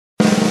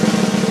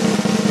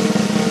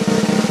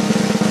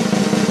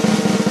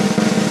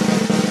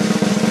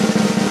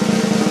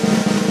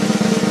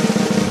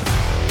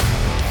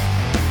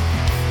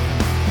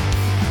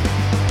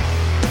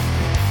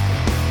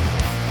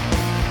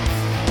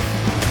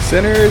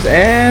sinners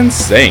and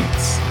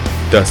saints.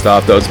 Dust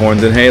off those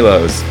horns and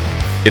halos.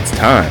 It's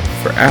time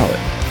for Alan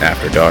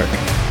After Dark.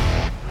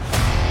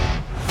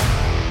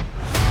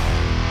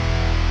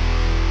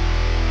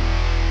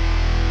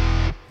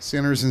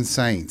 Sinners and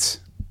saints.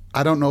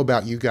 I don't know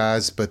about you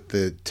guys, but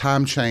the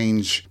time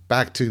change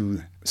back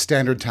to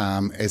standard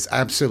time is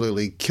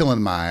absolutely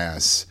killing my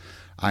ass.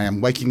 I am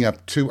waking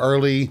up too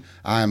early.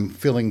 I'm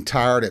feeling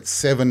tired at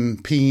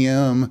 7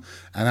 p.m.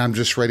 and I'm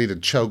just ready to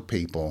choke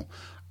people.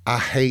 I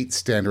hate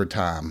standard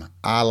time.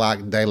 I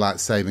like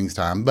daylight savings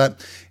time.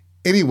 But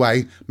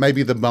anyway,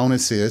 maybe the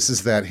bonus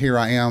is that here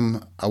I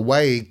am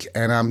awake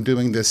and I'm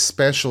doing this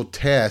special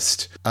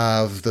test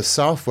of the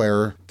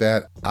software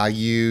that I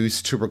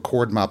use to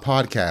record my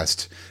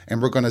podcast.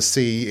 And we're going to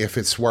see if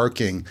it's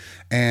working.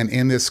 And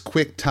in this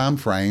quick time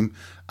frame,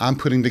 I'm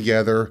putting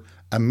together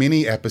a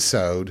mini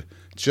episode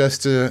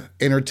just to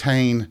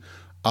entertain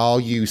all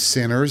you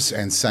sinners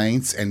and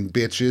saints and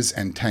bitches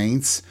and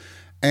taints,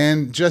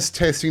 and just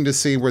testing to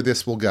see where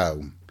this will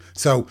go.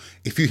 So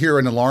if you hear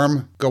an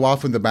alarm go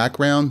off in the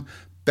background,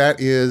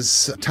 that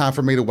is time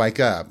for me to wake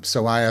up.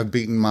 So I have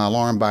beaten my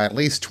alarm by at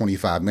least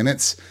 25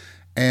 minutes,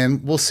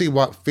 and we'll see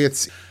what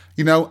fits.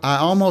 You know, I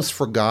almost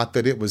forgot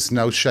that it was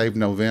No Shave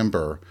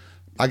November.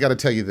 I got to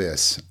tell you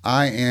this.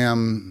 I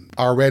am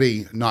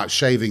already not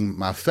shaving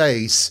my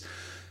face,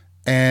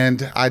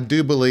 and I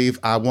do believe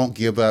I won't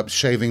give up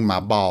shaving my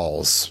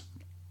balls.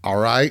 All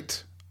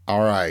right?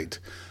 All right.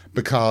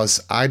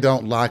 Because I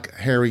don't like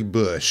hairy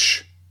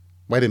bush.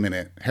 Wait a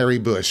minute. Hairy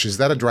bush. Is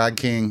that a drag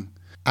king?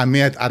 I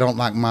meant I don't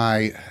like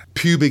my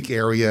pubic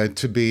area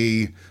to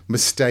be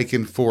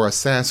mistaken for a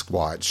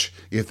Sasquatch,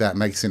 if that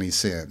makes any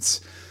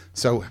sense.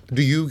 So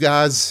do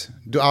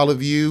all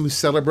of you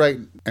celebrate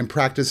and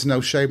practice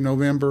No Shave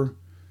November?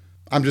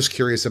 I'm just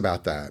curious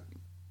about that.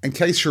 In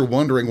case you're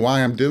wondering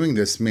why I'm doing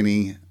this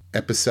mini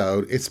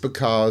episode, it's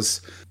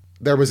because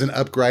there was an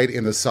upgrade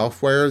in the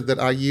software that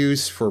I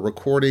use for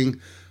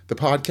recording the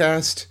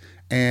podcast,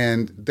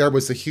 and there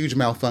was a huge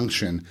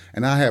malfunction,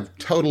 and I have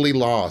totally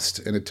lost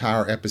an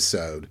entire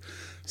episode.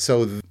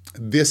 So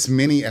this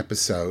mini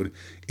episode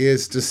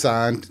is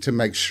designed to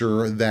make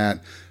sure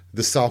that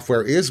the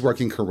software is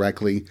working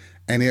correctly,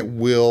 and it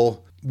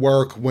will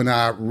work when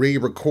I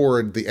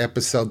re-record the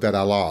episode that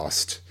I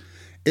lost.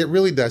 It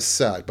really does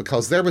suck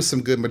because there was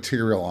some good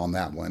material on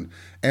that one.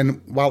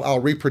 And while I'll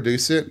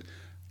reproduce it,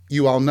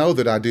 you all know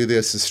that I do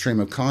this as stream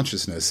of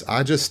consciousness.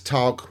 I just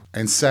talk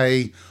and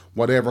say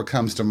whatever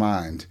comes to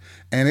mind.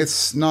 And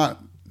it's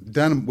not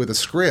done with a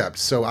script,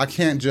 so I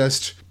can't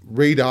just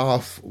read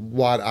off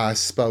what I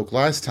spoke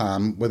last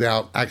time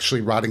without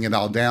actually writing it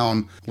all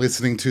down,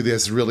 listening to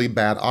this really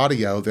bad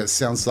audio that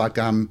sounds like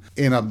I'm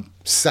in a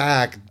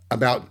sack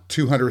about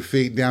 200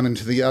 feet down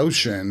into the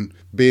ocean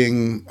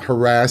being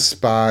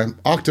harassed by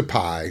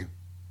octopi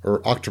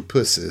or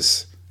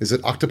octopuses. Is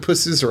it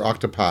octopuses or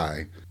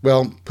octopi?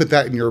 Well, put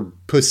that in your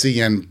pussy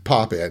and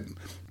pop it.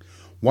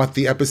 What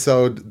the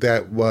episode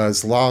that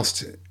was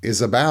lost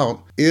is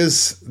about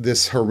is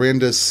this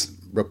horrendous,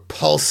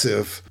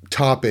 repulsive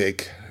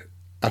topic,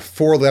 a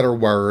 4-letter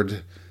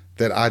word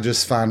that I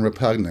just find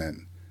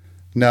repugnant.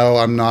 No,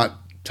 I'm not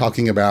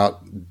talking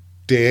about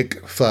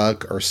dick,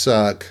 fuck, or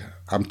suck.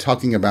 I'm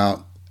talking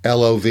about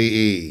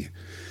LOVE.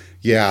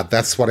 Yeah,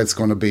 that's what it's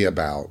going to be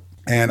about.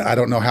 And I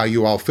don't know how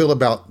you all feel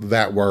about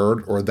that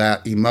word or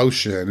that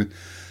emotion,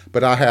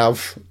 but I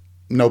have,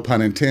 no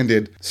pun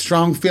intended,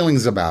 strong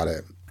feelings about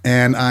it.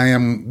 And I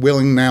am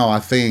willing now, I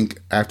think,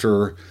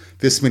 after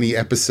this many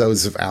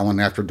episodes of Alan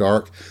After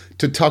Dark,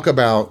 to talk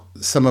about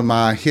some of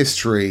my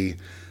history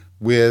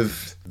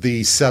with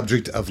the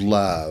subject of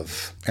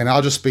love. And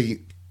I'll just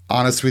be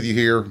honest with you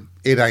here,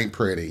 it ain't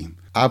pretty.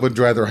 I would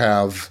rather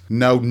have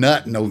no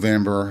nut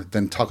November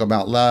than talk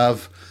about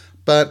love,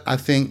 but I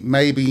think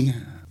maybe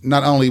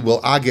not only will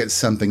I get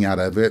something out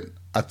of it,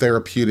 a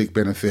therapeutic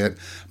benefit,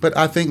 but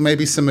I think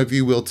maybe some of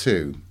you will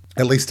too.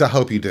 At least I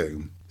hope you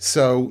do.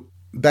 So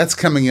that's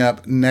coming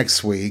up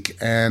next week,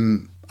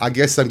 and I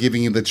guess I'm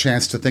giving you the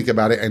chance to think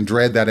about it and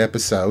dread that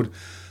episode.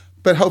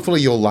 But hopefully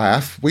you'll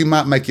laugh. We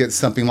might make it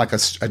something like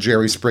a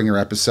Jerry Springer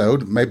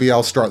episode. Maybe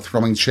I'll start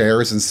throwing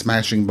chairs and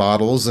smashing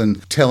bottles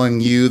and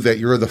telling you that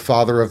you're the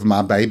father of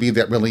my baby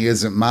that really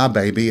isn't my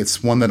baby.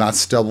 It's one that I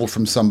stole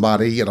from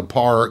somebody at a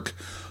park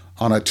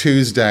on a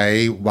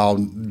Tuesday while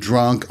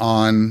drunk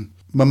on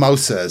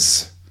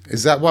mimosas.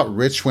 Is that what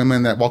rich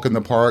women that walk in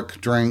the park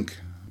drink?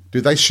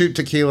 Do they shoot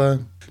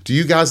tequila? Do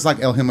you guys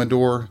like El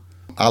Jimador?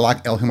 I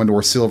like El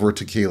Jimador Silver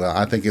tequila.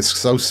 I think it's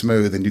so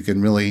smooth and you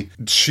can really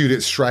shoot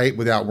it straight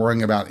without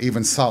worrying about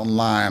even salt and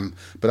lime.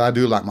 But I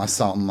do like my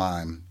salt and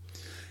lime.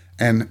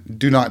 And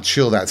do not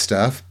chill that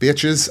stuff.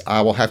 Bitches, I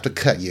will have to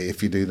cut you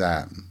if you do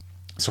that.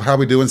 So how are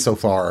we doing so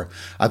far?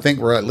 I think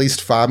we're at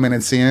least 5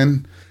 minutes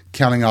in,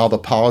 counting all the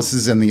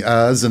pauses and the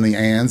uhs and the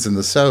ands and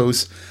the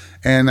so's.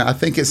 And I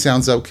think it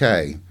sounds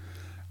okay.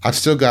 I've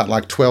still got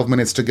like 12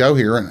 minutes to go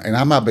here, and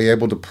I might be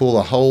able to pull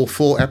a whole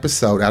full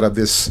episode out of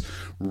this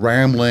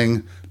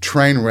rambling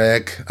train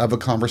wreck of a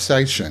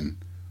conversation.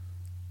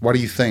 What do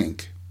you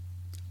think?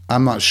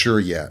 I'm not sure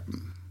yet.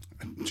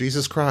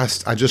 Jesus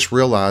Christ, I just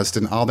realized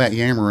in all that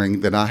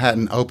yammering that I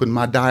hadn't opened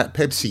my Diet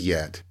Pepsi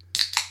yet.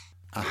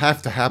 I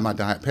have to have my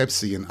Diet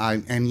Pepsi,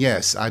 and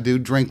yes, I do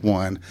drink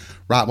one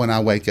right when I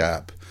wake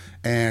up.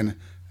 And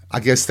I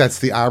guess that's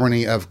the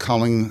irony of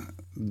calling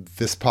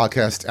this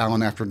podcast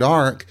Alan After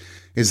Dark,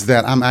 is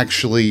that I'm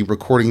actually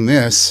recording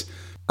this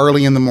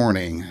early in the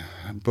morning,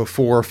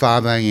 before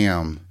 5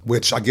 a.m.,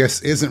 which I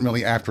guess isn't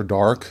really after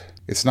dark.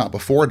 It's not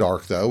before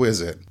dark, though,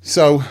 is it?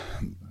 So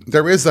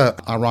there is a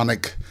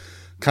ironic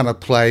kind of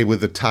play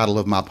with the title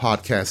of my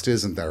podcast,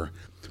 isn't there?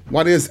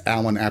 What is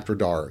Alan After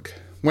Dark?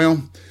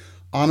 Well,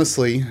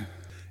 honestly,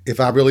 if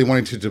I really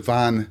wanted to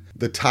define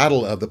the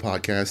title of the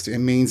podcast, it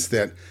means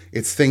that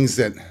it's things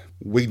that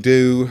we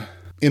do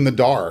in the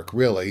dark,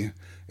 really.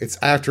 It's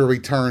after a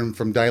return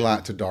from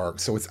daylight to dark.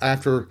 So it's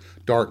after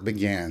dark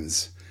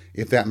begins,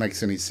 if that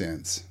makes any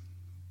sense.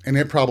 And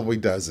it probably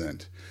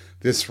doesn't.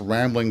 This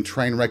rambling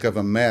train wreck of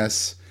a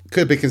mess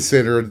could be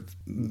considered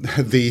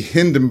the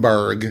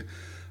Hindenburg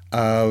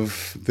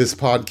of this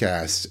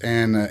podcast.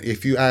 And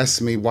if you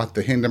ask me what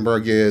the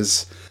Hindenburg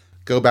is,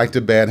 go back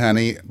to bed,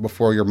 honey,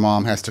 before your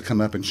mom has to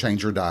come up and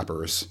change your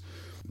diapers.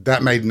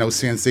 That made no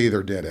sense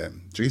either, did it?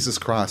 Jesus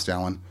Christ,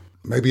 Alan.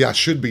 Maybe I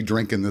should be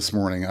drinking this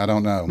morning. I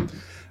don't know.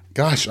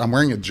 Gosh, I'm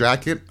wearing a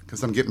jacket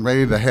because I'm getting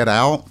ready to head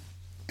out,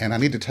 and I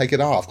need to take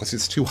it off because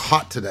it's too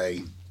hot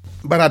today.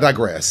 But I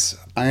digress.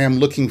 I am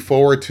looking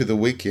forward to the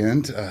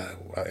weekend,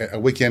 a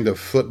weekend of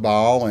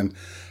football and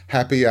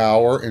happy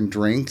hour and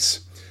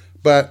drinks.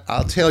 But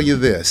I'll tell you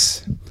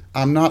this,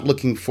 I'm not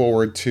looking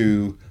forward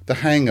to the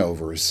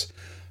hangovers.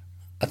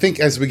 I think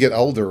as we get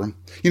older,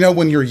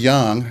 when you're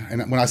young,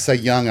 and when I say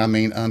young, I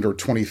mean under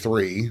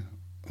 23,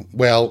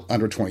 well,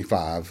 under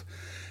 25.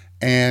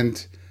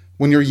 And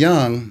when you're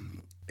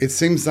young, it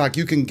seems like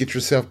you can get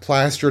yourself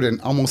plastered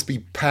and almost be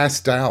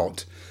passed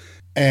out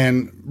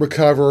and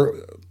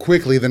recover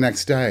quickly the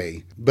next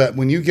day. But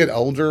when you get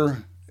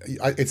older,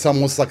 it's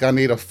almost like I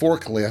need a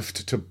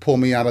forklift to pull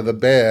me out of the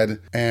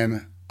bed,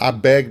 and I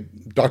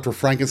beg Dr.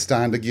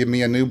 Frankenstein to give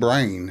me a new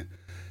brain.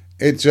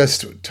 It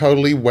just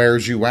totally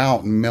wears you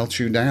out and melts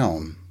you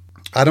down.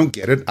 I don't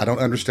get it. I don't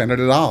understand it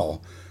at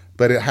all.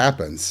 But it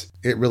happens.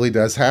 It really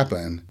does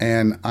happen.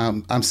 And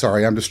I'm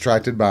sorry, I'm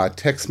distracted by a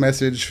text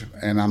message.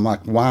 And I'm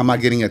like, why am I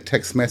getting a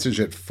text message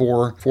at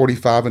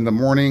 4:45 in the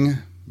morning?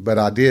 But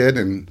I did.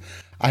 And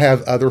I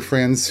have other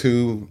friends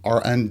who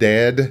are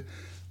undead.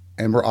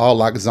 And we're all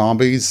like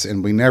zombies.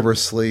 And we never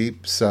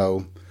sleep.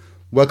 So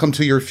welcome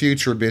to your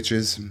future,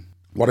 bitches.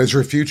 What is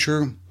your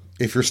future?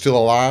 If you're still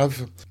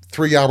alive,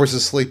 3 hours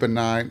of sleep a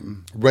night,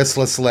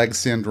 restless leg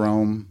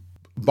syndrome,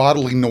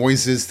 bodily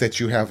noises that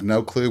you have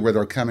no clue where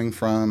they're coming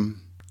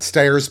from,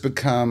 stairs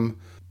become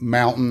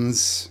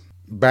mountains,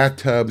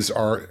 bathtubs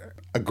are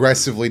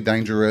aggressively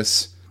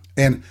dangerous.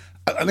 And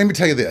let me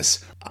tell you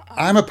this,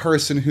 I'm a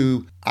person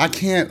who I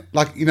can't,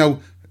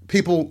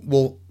 people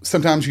will,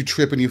 sometimes you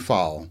trip and you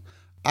fall.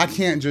 I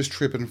can't just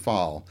trip and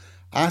fall.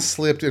 I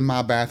slipped in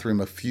my bathroom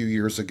a few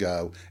years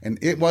ago, and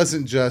it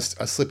wasn't just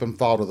a slip and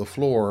fall to the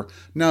floor.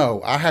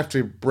 No, I have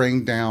to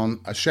bring down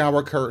a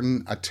shower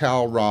curtain, a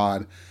towel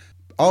rod.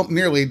 I'll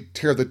nearly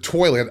tear the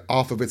toilet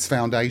off of its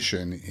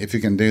foundation, if you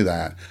can do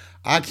that.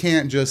 I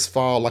can't just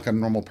fall like a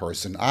normal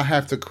person. I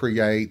have to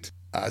create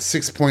a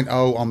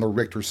 6.0 on the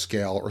Richter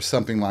scale or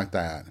something like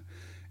that.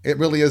 It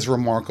really is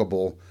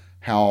remarkable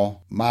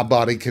how my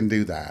body can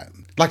do that.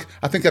 Like,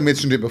 I think I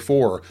mentioned it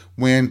before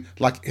when,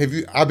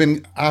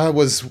 I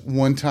was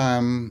one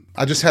time,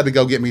 I just had to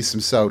go get me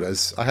some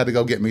sodas. I had to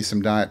go get me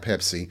some Diet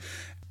Pepsi.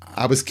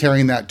 I was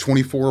carrying that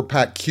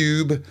 24-pack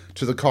cube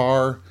to the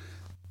car,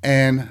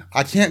 and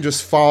I can't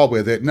just fall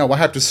with it. No, I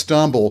have to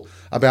stumble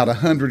about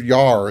 100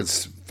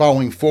 yards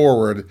falling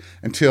forward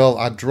until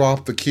I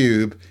drop the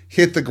cube,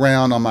 hit the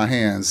ground on my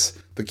hands.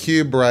 The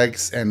cube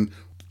breaks, and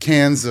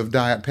cans of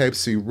Diet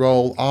Pepsi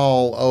roll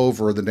all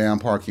over the damn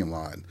parking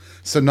lot.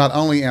 So not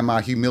only am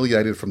I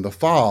humiliated from the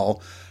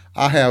fall,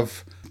 I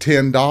have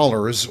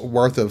 $10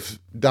 worth of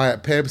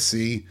Diet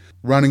Pepsi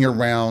running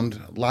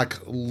around like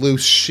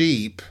loose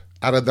sheep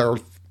out of their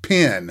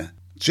pen.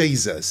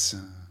 Jesus.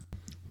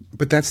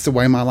 But that's the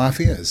way my life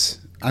is.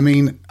 I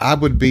mean, I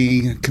would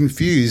be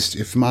confused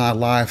if my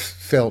life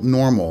felt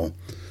normal.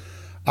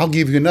 I'll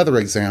give you another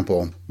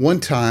example. One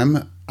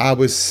time I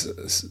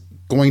was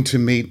going to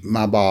meet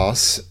my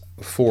boss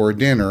for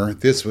dinner.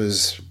 This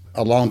was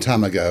a long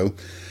time ago.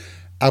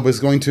 I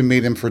was going to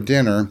meet him for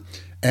dinner,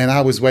 and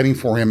I was waiting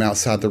for him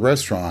outside the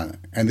restaurant.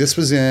 And this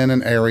was in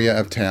an area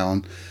of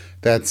town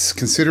that's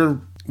considered,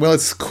 well,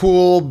 it's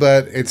cool,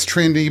 but it's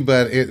trendy,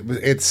 but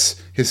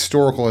it's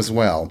historical as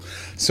well.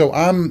 So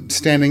I'm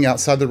standing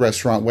outside the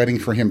restaurant waiting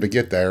for him to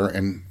get there.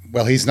 And,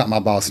 well, he's not my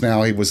boss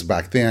now. He was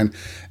back then.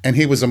 And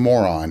he was a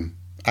moron.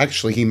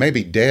 Actually, he may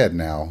be dead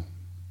now.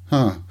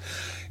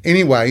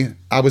 Anyway,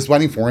 I was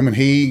waiting for him, and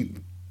he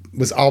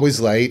was always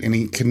late, and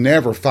he could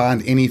never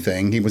find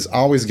anything. He was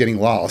always getting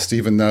lost,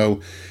 even though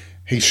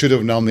he should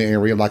have known the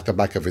area like the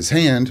back of his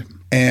hand.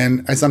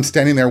 And as I'm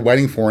standing there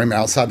waiting for him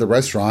outside the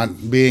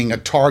restaurant, being a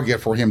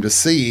target for him to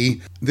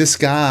see, this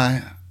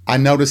guy, I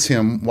notice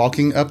him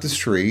walking up the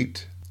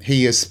street,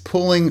 he is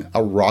pulling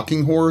a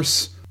rocking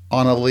horse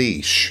on a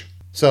leash.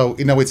 So,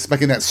 it's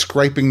making that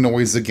scraping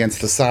noise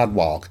against the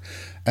sidewalk.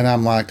 And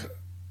I'm like,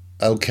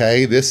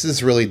 okay, this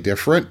is really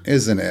different,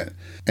 isn't it?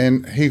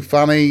 And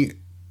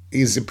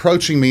he's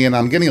approaching me, and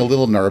I'm getting a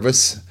little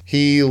nervous.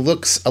 He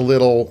looks a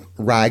little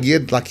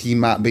ragged, like he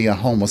might be a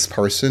homeless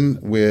person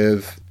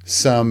with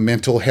some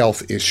mental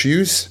health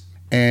issues.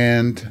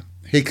 And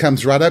he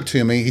comes right up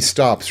to me. He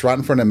stops right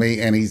in front of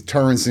me, and he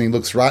turns and he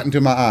looks right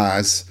into my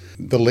eyes,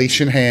 the leash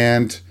in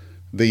hand,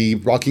 the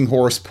rocking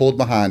horse pulled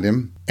behind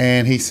him.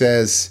 And he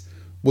says,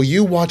 "Will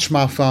you watch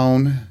my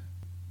phone?"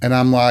 And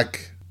I'm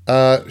like,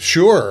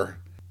 sure.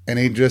 And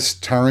he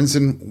just turns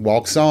and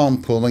walks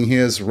on, pulling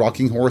his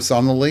rocking horse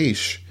on the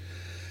leash.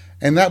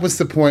 And that was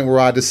the point where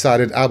I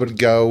decided I would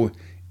go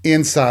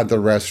inside the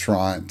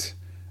restaurant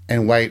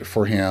and wait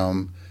for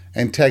him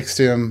and text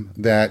him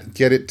that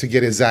get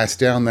his ass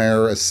down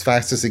there as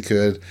fast as he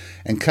could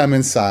and come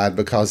inside,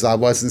 because I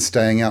wasn't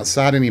staying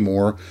outside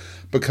anymore,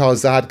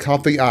 because I'd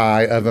caught the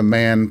eye of a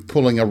man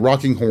pulling a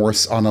rocking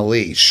horse on a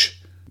leash.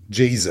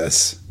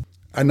 Jesus.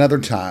 Another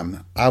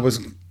time, I was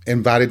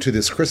invited to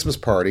this Christmas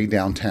party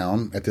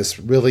downtown at this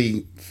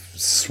really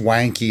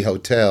swanky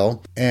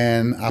hotel,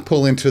 and I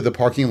pull into the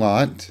parking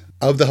lot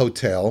of the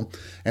hotel,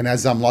 and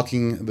as I'm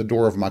locking the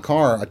door of my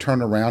car, I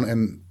turn around,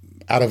 and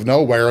out of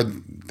nowhere,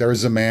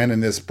 there's a man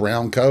in this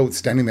brown coat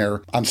standing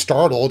there. I'm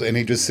startled, and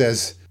he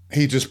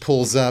just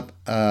pulls up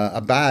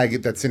a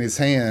bag that's in his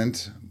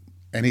hand,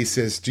 and he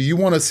says, "Do you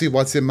want to see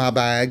what's in my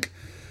bag?"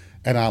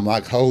 And I'm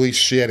like, holy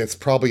shit, it's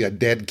probably a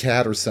dead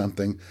cat or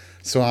something.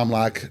 So I'm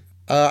like,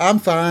 I'm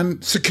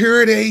fine.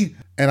 Security!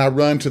 And I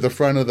run to the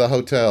front of the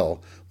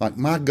hotel. Like,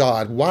 my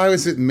God, why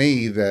is it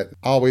me that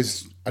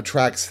always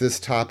attracts this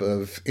type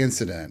of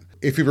incident?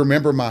 If you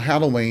remember my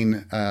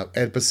Halloween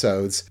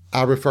episodes,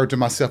 I referred to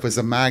myself as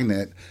a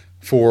magnet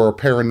for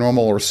paranormal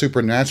or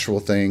supernatural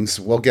things.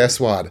 Well, guess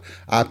what?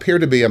 I appear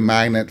to be a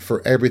magnet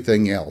for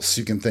everything else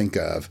you can think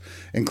of,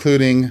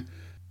 including,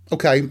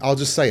 okay, I'll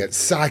just say it,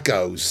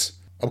 psychos.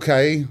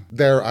 Okay,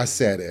 there, I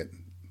said it.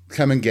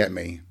 Come and get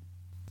me.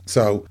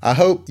 So I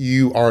hope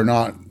you are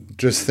not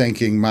just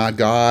thinking, my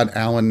God,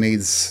 Alan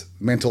needs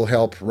mental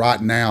help right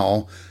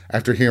now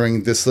after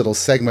hearing this little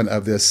segment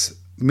of this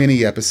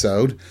mini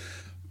episode.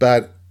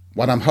 But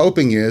what I'm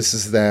hoping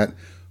is that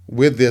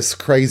with this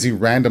crazy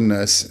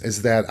randomness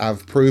is that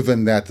I've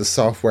proven that the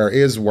software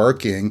is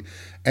working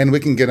and we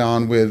can get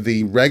on with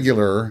the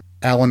regular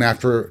Alan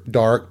After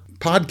Dark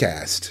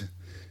podcast.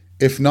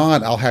 If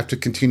not, I'll have to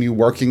continue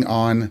working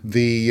on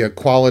the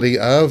quality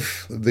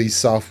of the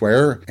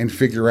software and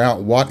figure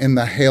out what in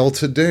the hell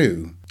to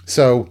do.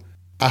 So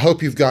I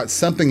hope you've got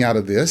something out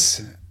of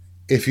this.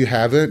 If you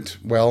haven't,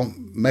 well,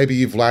 maybe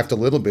you've laughed a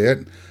little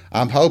bit.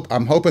 I'm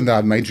hoping that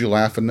I've made you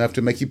laugh enough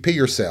to make you pee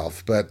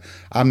yourself, but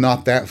I'm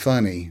not that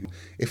funny.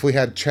 If we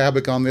had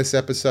Chadwick on this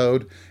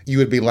episode, you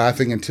would be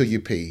laughing until you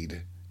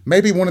peed.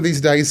 Maybe one of these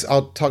days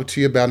I'll talk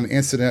to you about an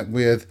incident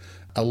with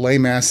a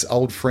lame-ass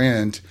old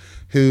friend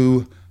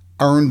who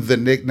earned the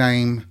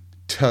nickname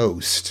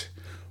Toast.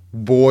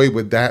 Boy,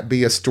 would that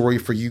be a story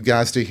for you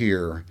guys to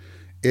hear.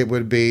 It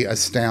would be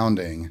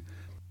astounding.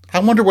 I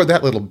wonder where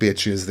that little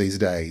bitch is these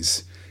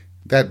days.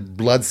 That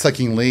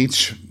blood-sucking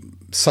leech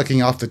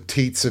sucking off the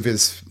teats of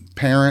his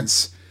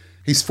parents.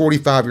 He's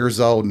 45 years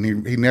old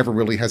and he never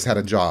really has had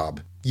a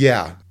job.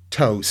 Yeah,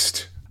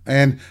 Toast.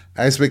 And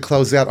as we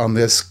close out on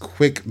this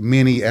quick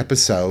mini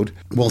episode,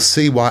 we'll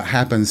see what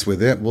happens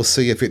with it. We'll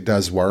see if it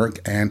does work,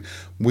 and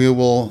we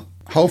will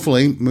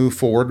hopefully move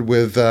forward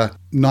with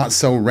not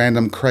so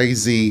random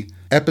crazy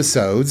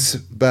episodes.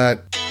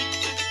 But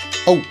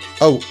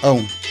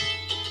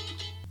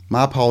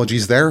my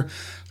apologies there.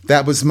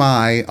 That was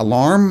my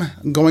alarm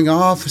going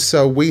off,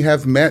 so we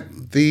have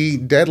met the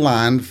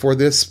deadline for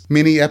this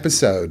mini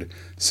episode.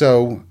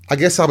 So I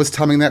guess I was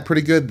timing that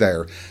pretty good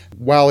there.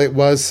 While it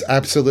was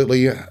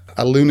absolutely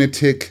a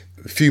lunatic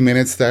few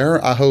minutes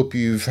there, I hope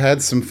you've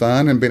had some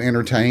fun and been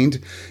entertained.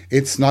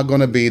 It's not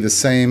going to be the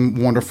same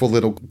wonderful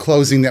little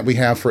closing that we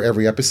have for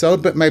every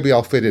episode, but maybe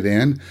I'll fit it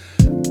in.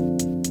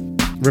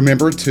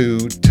 Remember to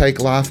take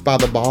life by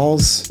the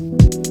balls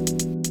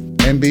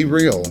and be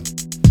real.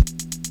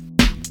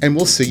 And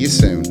we'll see you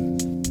soon.